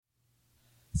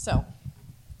So,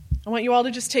 I want you all to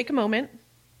just take a moment.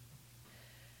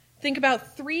 Think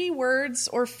about 3 words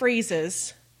or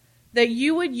phrases that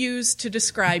you would use to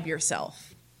describe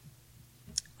yourself.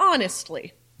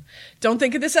 Honestly. Don't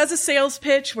think of this as a sales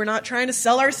pitch. We're not trying to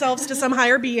sell ourselves to some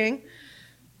higher being.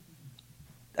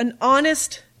 An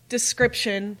honest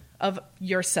description of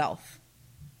yourself.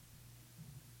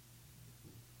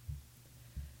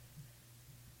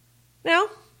 Now,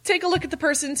 take a look at the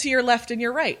person to your left and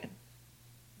your right.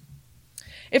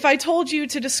 If I told you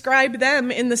to describe them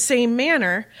in the same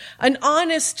manner, an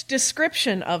honest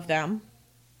description of them,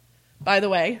 by the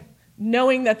way,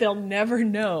 knowing that they'll never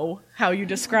know how you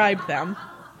describe them,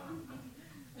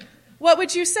 what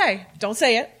would you say? Don't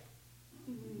say it.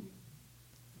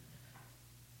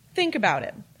 Think about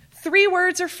it. 3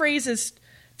 words or phrases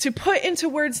to put into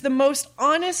words the most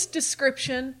honest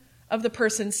description of the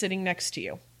person sitting next to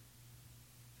you.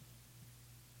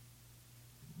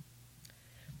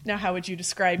 Now, how would you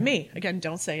describe me? Again,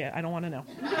 don't say it. I don't want to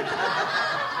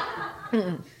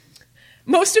know.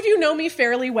 Most of you know me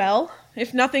fairly well.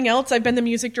 If nothing else, I've been the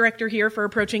music director here for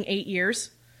approaching 8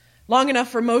 years. Long enough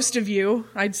for most of you,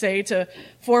 I'd say, to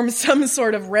form some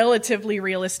sort of relatively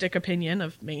realistic opinion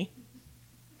of me.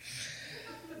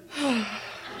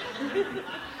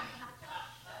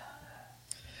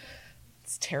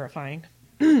 It's terrifying.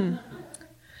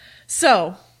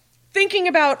 So, thinking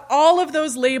about all of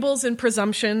those labels and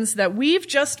presumptions that we've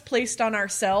just placed on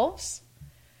ourselves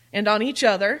and on each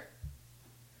other,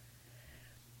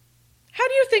 how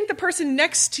do you think the person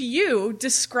next to you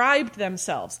described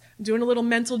themselves? I'm doing a little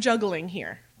mental juggling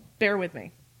here. Bear with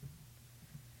me.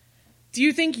 Do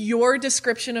you think your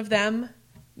description of them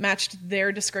matched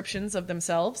their descriptions of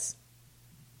themselves?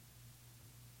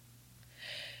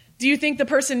 Do you think the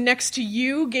person next to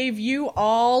you gave you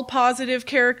all positive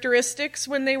characteristics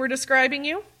when they were describing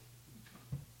you?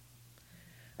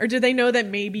 Or do they know that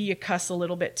maybe you cuss a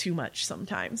little bit too much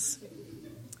sometimes?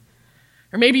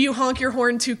 Or maybe you honk your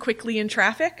horn too quickly in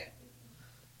traffic?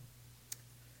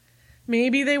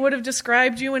 Maybe they would have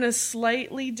described you in a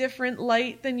slightly different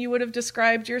light than you would have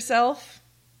described yourself.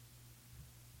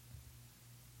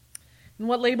 And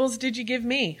what labels did you give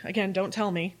me? Again, don't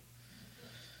tell me.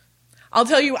 I'll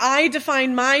tell you, I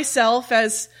define myself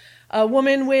as a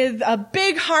woman with a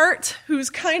big heart who's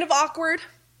kind of awkward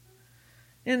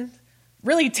and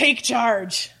really take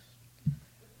charge.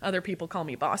 Other people call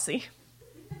me bossy.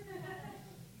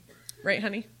 Right,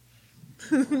 honey?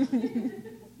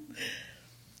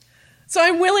 So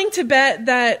I'm willing to bet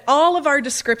that all of our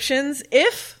descriptions,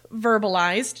 if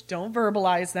verbalized, don't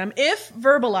verbalize them, if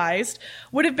verbalized,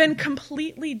 would have been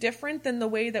completely different than the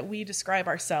way that we describe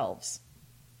ourselves.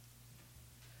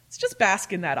 Let's just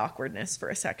bask in that awkwardness for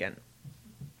a second.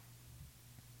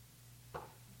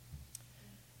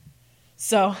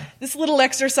 So this little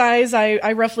exercise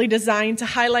I roughly designed to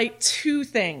highlight 2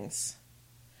 things.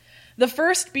 The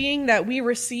first being that we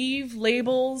receive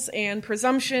labels and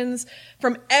presumptions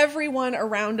from everyone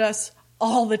around us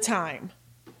all the time.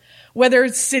 Whether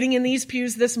it's sitting in these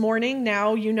pews this morning,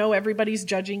 now you know everybody's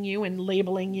judging you and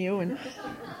labeling you. And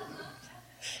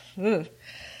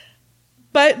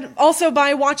but also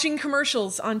by watching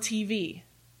commercials on TV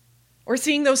or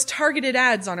seeing those targeted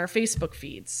ads on our Facebook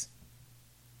feeds.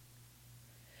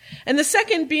 And the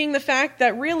second being the fact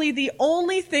that really the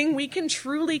only thing we can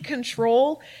truly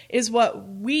control is what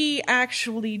we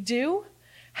actually do,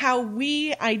 how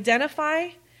we identify,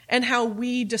 and how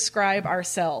we describe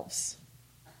ourselves.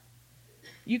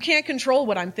 You can't control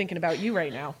what I'm thinking about you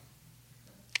right now.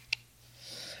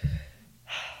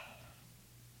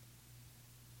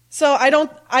 So I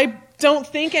don't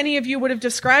think any of you would have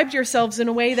described yourselves in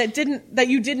a way that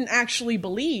you didn't actually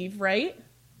believe, right?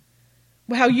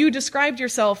 How you described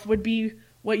yourself would be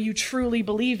what you truly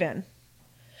believe in.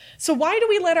 So why do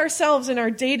we let ourselves in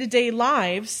our day-to-day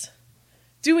lives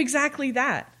do exactly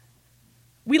that?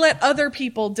 We let other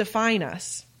people define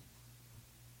us.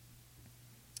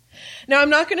 Now, I'm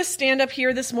not going to stand up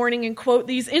here this morning and quote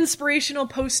these inspirational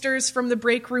posters from the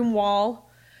break room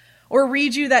wall, or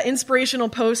read you that inspirational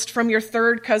post from your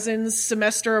third cousin's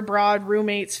semester abroad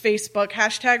roommate's Facebook,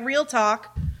 #real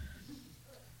talk.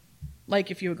 Like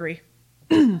if you agree.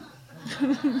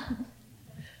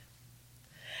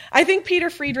 I think Peter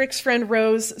Friedrich's friend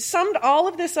Rose summed all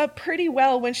of this up pretty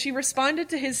well when she responded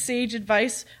to his sage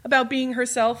advice about being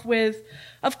herself with,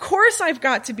 "Of course I've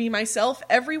got to be myself.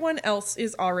 Everyone else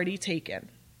is already taken."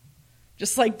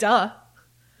 Just like, duh.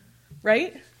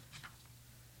 Right?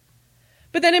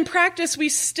 But then in practice, we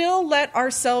still let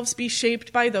ourselves be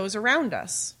shaped by those around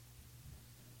us.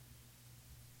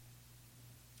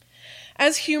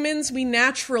 As humans, we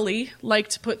naturally like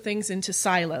to put things into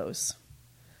silos.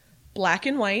 black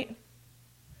and white,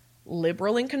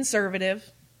 liberal and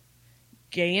conservative,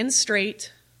 gay and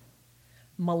straight,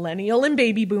 millennial and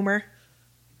baby boomer.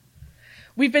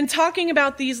 We've been talking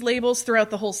about these labels throughout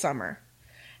the whole summer.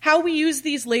 How we use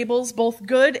these labels, both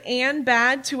good and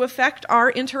bad, to affect our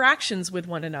interactions with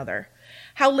one another.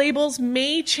 How labels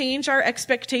may change our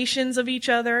expectations of each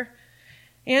other,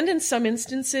 and in some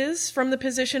instances, from the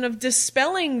position of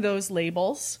dispelling those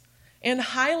labels and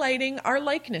highlighting our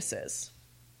likenesses.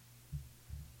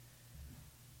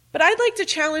 But I'd like to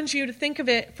challenge you to think of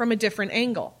it from a different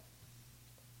angle.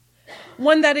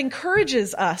 One that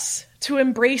encourages us to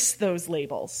embrace those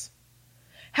labels,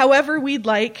 however we'd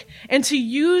like, and to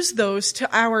use those to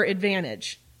our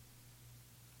advantage.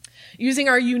 Using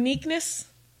our uniqueness,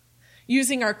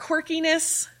 using our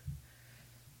quirkiness,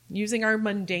 using our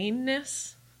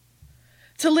mundaneness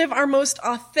to live our most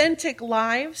authentic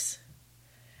lives.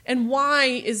 And why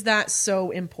is that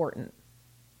so important?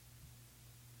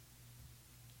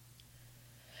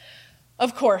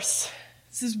 Of course,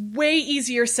 this is way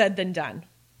easier said than done.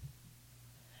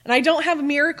 And I don't have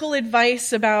miracle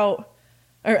advice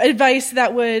advice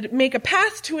that would make a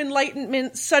path to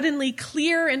enlightenment suddenly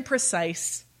clear and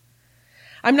precise.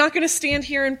 I'm not going to stand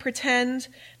here and pretend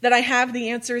that I have the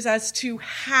answers as to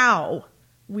how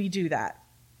we do that.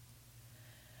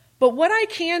 But what I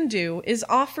can do is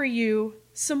offer you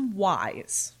some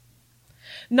whys.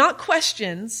 Not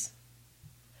questions,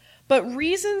 but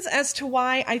reasons as to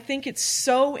why I think it's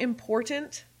so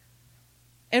important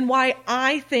and why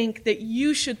I think that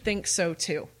you should think so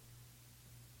too.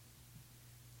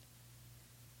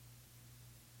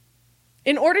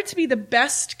 In order to be the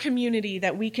best community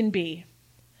that we can be,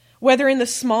 whether in the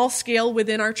small scale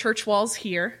within our church walls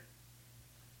here,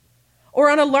 or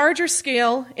on a larger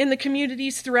scale in the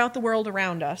communities throughout the world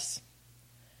around us,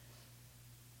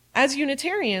 as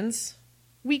Unitarians,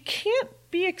 we can't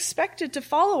be expected to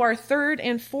follow our third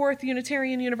and fourth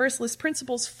Unitarian Universalist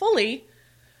principles fully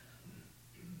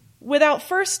without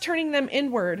first turning them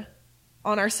inward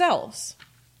on ourselves.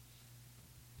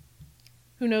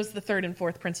 Who knows the third and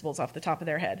fourth principles off the top of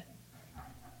their head?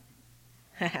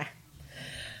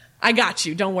 I got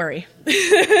you, don't worry.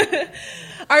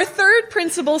 Our third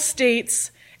principle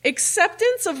states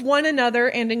acceptance of one another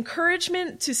and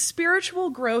encouragement to spiritual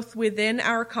growth within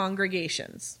our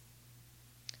congregations.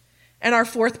 And our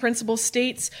fourth principle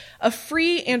states a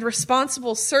free and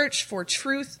responsible search for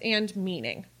truth and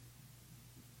meaning.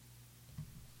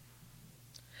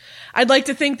 I'd like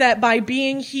to think that by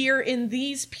being here in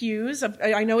these pews,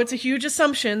 I know it's a huge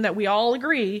assumption that we all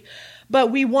agree,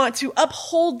 but we want to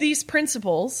uphold these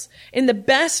principles in the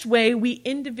best way we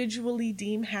individually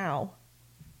deem how.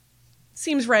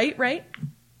 Seems right, right?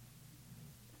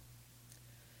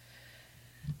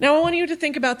 Now I want you to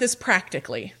think about this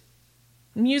practically.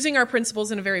 I'm using our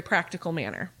principles in a very practical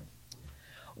manner.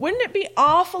 Wouldn't it be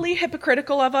awfully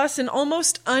hypocritical of us and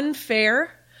almost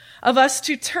unfair of us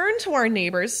to turn to our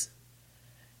neighbors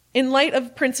in light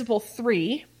of principle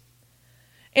 3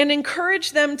 and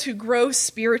encourage them to grow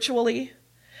spiritually,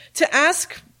 to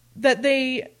ask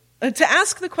the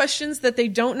questions that they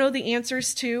don't know the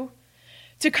answers to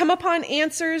come upon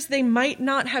answers they might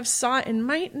not have sought and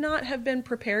might not have been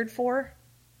prepared for,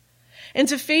 and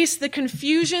to face the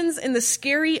confusions and the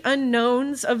scary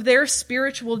unknowns of their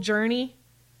spiritual journey?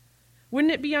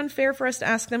 Wouldn't it be unfair for us to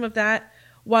ask them of that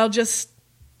while just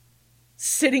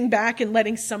sitting back and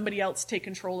letting somebody else take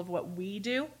control of what we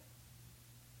do?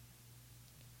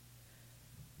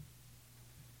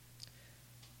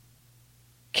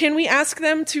 Can we ask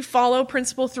them to follow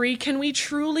principle 3? Can we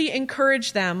truly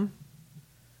encourage them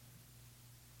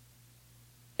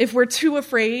if we're too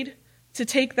afraid to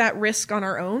take that risk on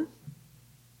our own?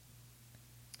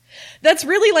 That's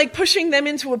really like pushing them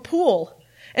into a pool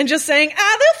and just saying,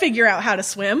 they'll figure out how to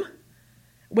swim,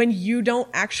 when you don't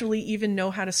actually even know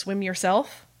how to swim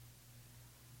yourself.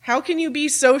 How can you be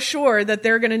so sure that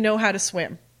they're going to know how to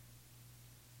swim?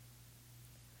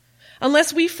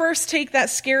 Unless we first take that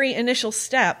scary initial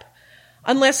step,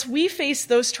 unless we face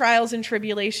those trials and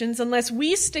tribulations, unless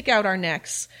we stick out our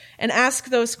necks and ask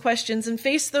those questions and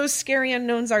face those scary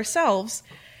unknowns ourselves,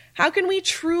 how can we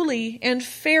truly and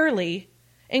fairly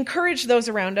encourage those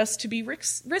around us to be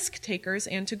risk takers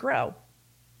and to grow?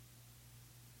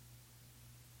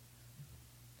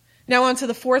 Now on to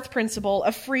the fourth principle,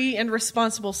 a free and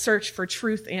responsible search for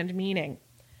truth and meaning.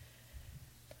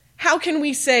 How can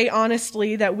we say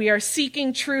honestly that we are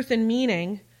seeking truth and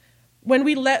meaning when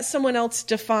we let someone else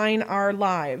define our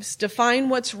lives, define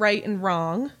what's right and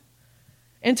wrong,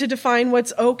 and to define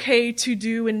what's okay to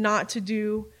do and not to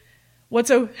do,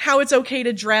 how it's okay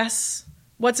to dress,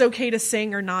 what's okay to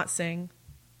sing or not sing?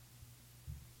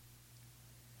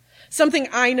 Something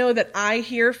I know that I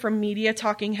hear from media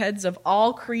talking heads of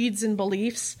all creeds and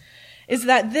beliefs is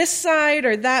that this side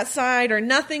or that side are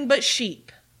nothing but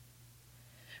sheep.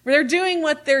 They're doing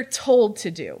what they're told to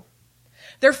do.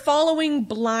 They're following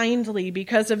blindly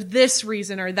because of this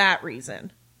reason or that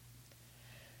reason.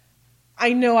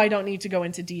 I know I don't need to go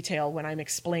into detail when I'm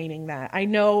explaining that. I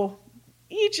know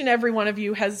each and every one of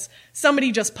you has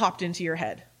somebody just popped into your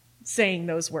head saying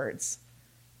those words,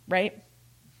 right?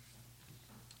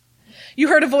 You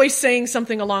heard a voice saying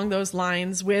something along those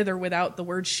lines with or without the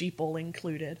word sheeple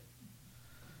included.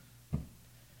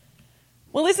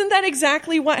 Well, isn't that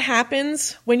exactly what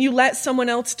happens when you let someone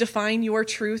else define your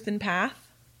truth and path?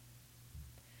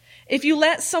 If you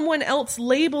let someone else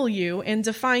label you and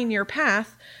define your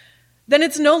path, then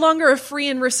it's no longer a free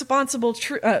and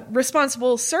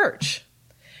responsible search.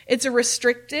 It's a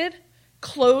restricted,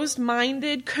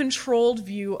 closed-minded, controlled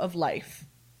view of life.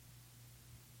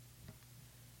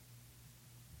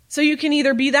 So you can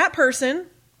either be that person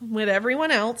with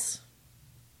everyone else,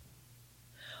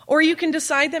 or you can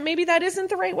decide that maybe that isn't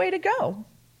the right way to go.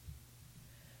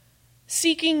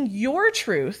 Seeking your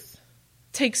truth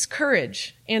takes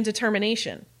courage and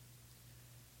determination.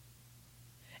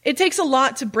 It takes a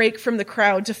lot to break from the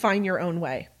crowd to find your own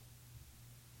way.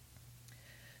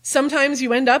 Sometimes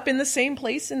you end up in the same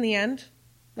place in the end.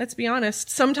 Let's be honest.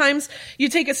 Sometimes you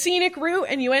take a scenic route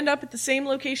and you end up at the same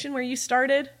location where you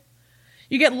started.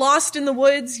 You get lost in the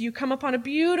woods. You come upon a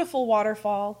beautiful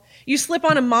waterfall. You slip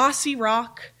on a mossy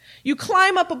rock. You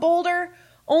climb up a boulder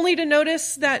only to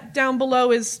notice that down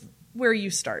below is where you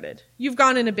started. You've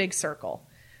gone in a big circle.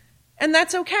 And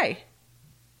that's okay.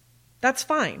 That's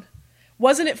fine.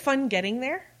 Wasn't it fun getting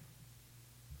there?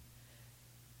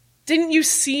 Didn't you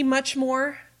see much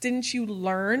more? Didn't you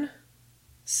learn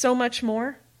so much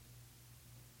more?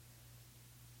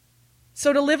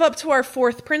 So to live up to our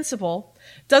fourth principle,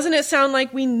 doesn't it sound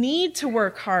like we need to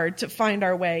work hard to find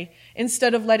our way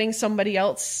instead of letting somebody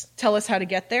else tell us how to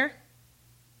get there?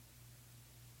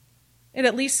 It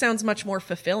at least sounds much more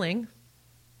fulfilling.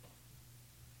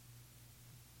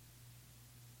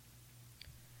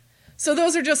 So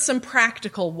those are just some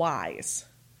practical whys.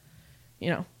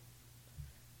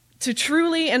 To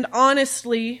truly and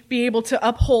honestly be able to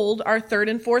uphold our third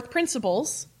and fourth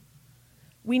principles,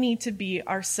 we need to be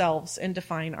ourselves and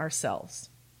define ourselves.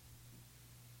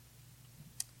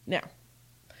 Now,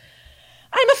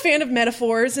 I'm a fan of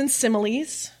metaphors and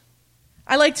similes.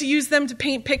 I like to use them to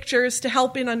paint pictures to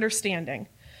help in understanding. You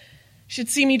should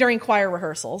see me during choir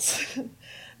rehearsals.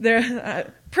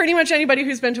 Pretty much anybody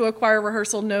who's been to a choir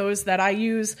rehearsal knows that I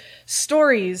use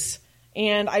stories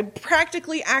and I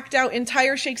practically act out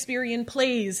entire Shakespearean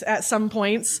plays at some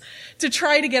points to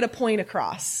try to get a point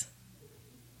across.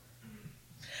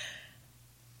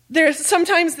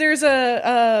 Sometimes there's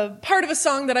a part of a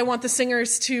song that I want the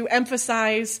singers to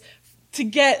emphasize to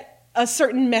get a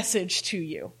certain message to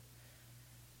you.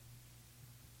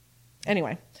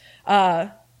 Anyway,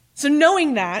 so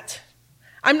knowing that,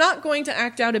 I'm not going to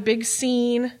act out a big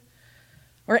scene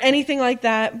or anything like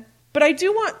that, but I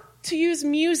do want to use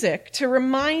music to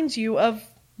remind you of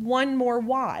one more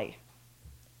why.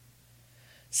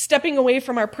 Stepping away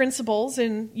from our principles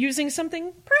and using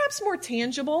something perhaps more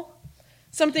tangible,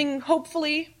 something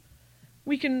hopefully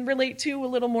we can relate to a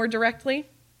little more directly.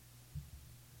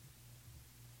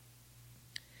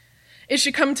 It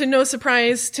should come to no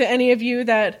surprise to any of you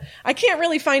that I can't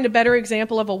really find a better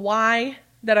example of a why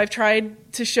that I've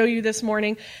tried to show you this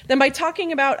morning than by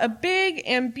talking about a big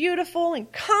and beautiful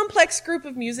and complex group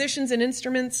of musicians and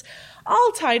instruments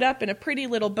all tied up in a pretty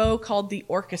little bow called the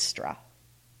orchestra.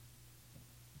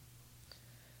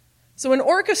 So an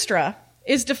orchestra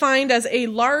is defined as a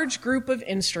large group of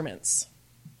instruments.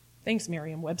 Thanks,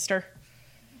 Merriam-Webster.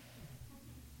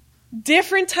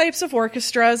 Different types of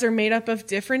orchestras are made up of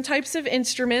different types of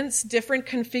instruments, different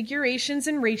configurations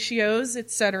and ratios,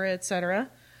 etc., etc.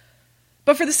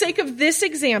 But for the sake of this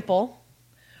example,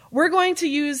 we're going to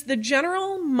use the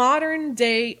general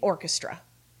modern-day orchestra.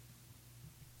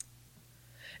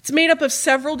 It's made up of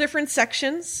several different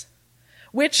sections,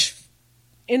 which,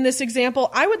 in this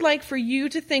example, I would like for you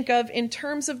to think of in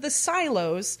terms of the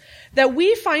silos that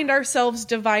we find ourselves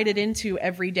divided into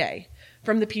every day,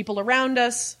 from the people around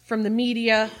us, from the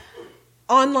media,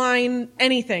 online,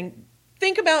 anything.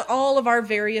 Think about all of our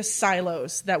various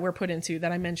silos that we're put into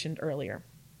that I mentioned earlier.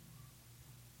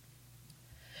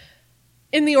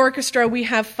 In the orchestra, we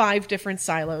have 5 different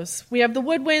silos. We have the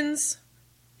woodwinds,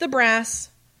 the brass,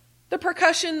 the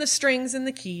percussion, the strings, and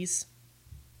the keys.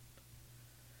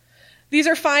 These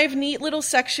are 5 neat little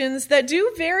sections that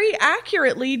do very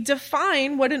accurately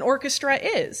define what an orchestra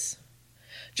is.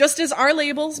 Just as our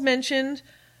labels mentioned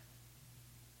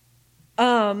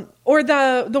or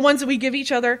the ones that we give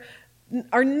each other,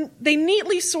 they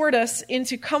neatly sort us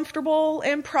into comfortable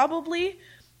and probably, in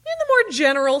the more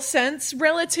general sense,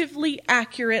 relatively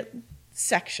accurate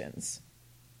sections.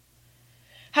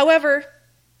 However,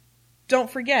 don't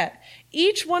forget,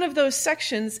 each one of those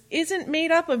sections isn't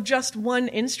made up of just one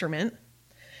instrument.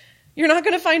 You're not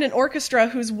going to find an orchestra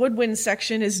whose woodwind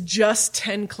section is just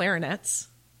 10 clarinets.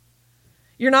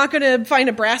 You're not going to find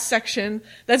a brass section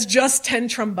that's just 10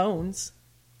 trombones.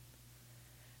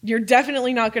 You're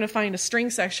definitely not going to find a string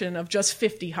section of just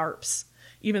 50 harps,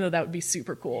 even though that would be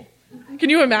super cool. Can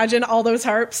you imagine all those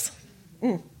harps?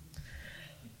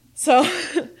 So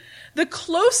the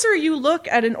closer you look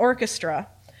at an orchestra,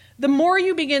 the more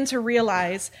you begin to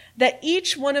realize that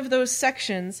each one of those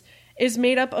sections is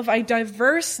made up of a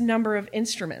diverse number of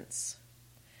instruments,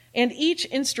 and each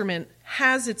instrument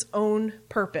has its own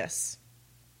purpose.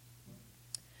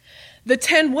 The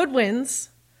 10 woodwinds,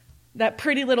 that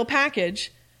pretty little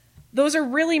package, those are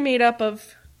really made up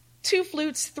of 2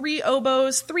 flutes, 3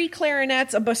 oboes, 3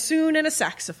 clarinets, a bassoon, and a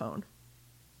saxophone.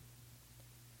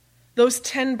 Those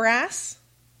 10 brass,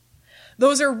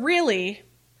 those are really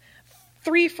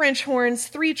 3 French horns,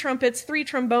 3 trumpets, 3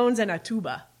 trombones, and a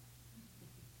tuba.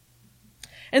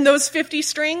 And those 50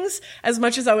 strings, as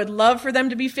much as I would love for them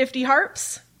to be 50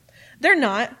 harps, they're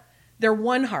not. They're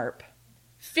 1 harp.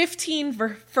 15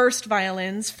 first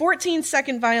violins, 14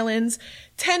 second violins,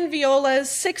 10 violas,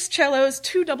 6 cellos,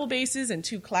 2 double basses, and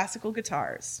 2 classical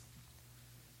guitars.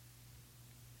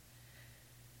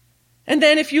 And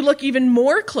then if you look even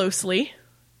more closely,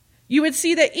 you would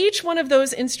see that each one of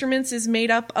those instruments is made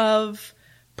up of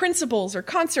principals or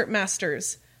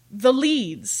concertmasters, the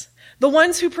leads, the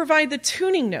ones who provide the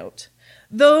tuning note,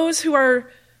 those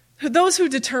who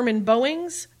determine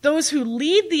bowings, those who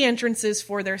lead the entrances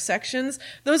for their sections,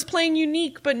 those playing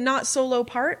unique but not solo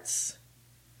parts.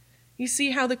 You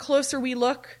see how the closer we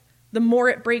look, the more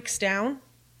it breaks down?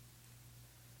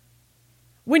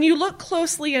 When you look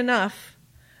closely enough,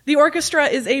 the orchestra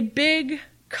is a big,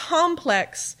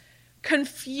 complex,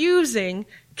 confusing,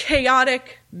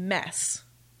 chaotic mess.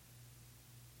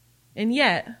 And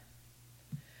yet,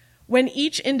 when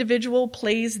each individual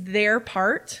plays their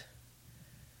part,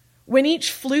 when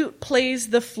each flute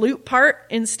plays the flute part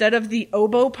instead of the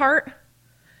oboe part,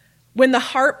 when the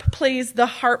harp plays the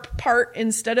harp part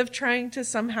instead of trying to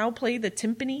somehow play the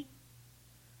timpani,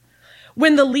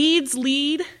 when the leads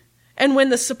lead and when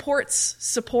the supports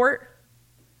support,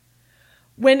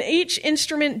 when each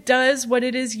instrument does what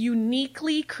it is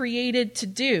uniquely created to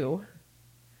do,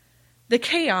 the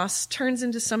chaos turns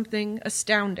into something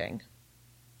astounding.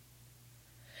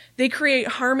 They create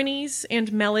harmonies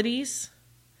and melodies.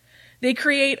 They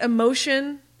create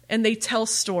emotion and they tell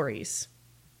stories.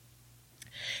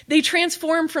 They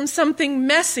transform from something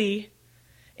messy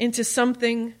into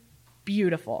something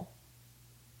beautiful.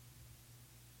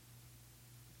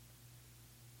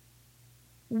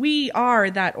 We are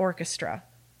that orchestra.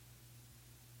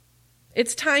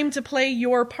 It's time to play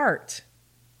your part.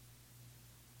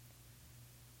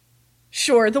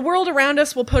 Sure, the world around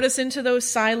us will put us into those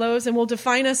silos and will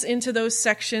define us into those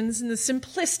sections in the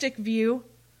simplistic view.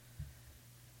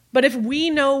 But if we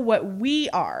know what we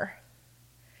are,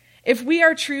 if we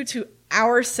are true to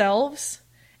ourselves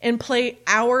and play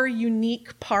our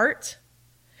unique part,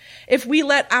 if we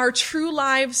let our true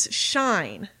lives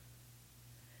shine,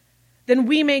 then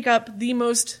we make up the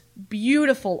most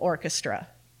beautiful orchestra,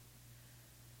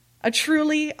 a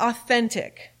truly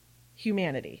authentic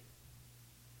humanity.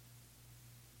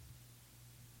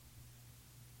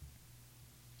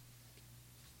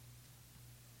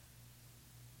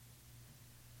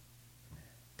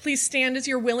 Please stand as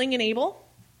you're willing and able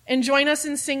and join us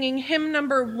in singing hymn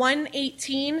number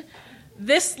 118,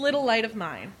 This Little Light of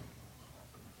Mine.